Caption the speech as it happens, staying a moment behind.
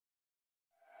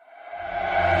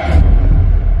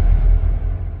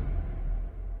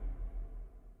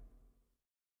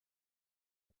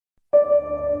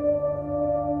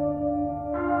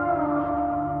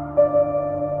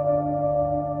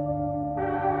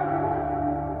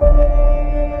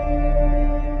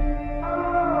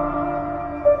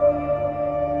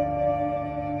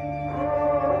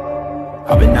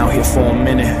I've been out here for a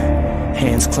minute,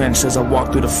 hands clenched as I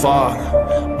walk through the fog.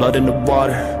 Blood in the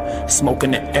water, smoke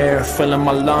in the air, filling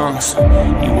my lungs.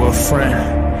 You were a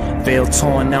friend, veil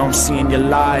torn, now I'm seeing your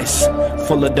lies.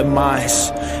 Full of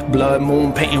demise, blood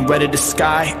moon painting red of the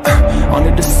sky.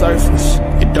 Under the surface,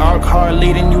 your dark heart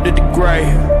leading you to the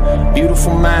grave.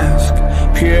 Beautiful mask,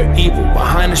 pure evil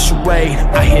behind the charade.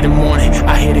 I hear the mourning,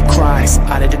 I hear the cries.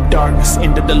 Out of the darkness,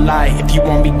 into the light. If you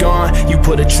want me gone, you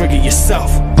put a trigger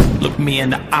yourself. Look me in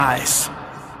the eyes.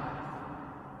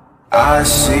 I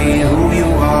see who you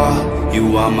are.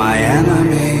 You are my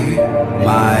enemy,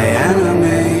 my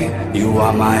enemy. You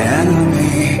are my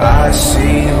enemy. I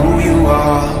see who you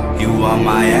are. You are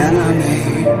my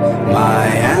enemy, my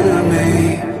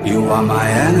enemy. You are my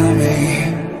enemy.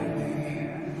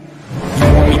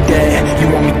 You want me dead,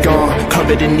 you want me gone.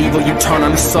 Covered in evil, you turn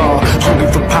on us all.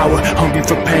 Hungry for power, hungry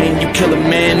for pain. You kill a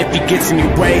man if he gets in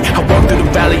your way. I walk through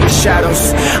the valley of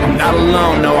shadows. I'm not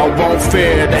alone, no, I won't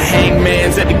fear. The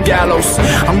hangman's at the gallows.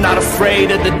 I'm not afraid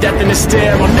of the death in the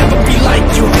stare. I'll never be like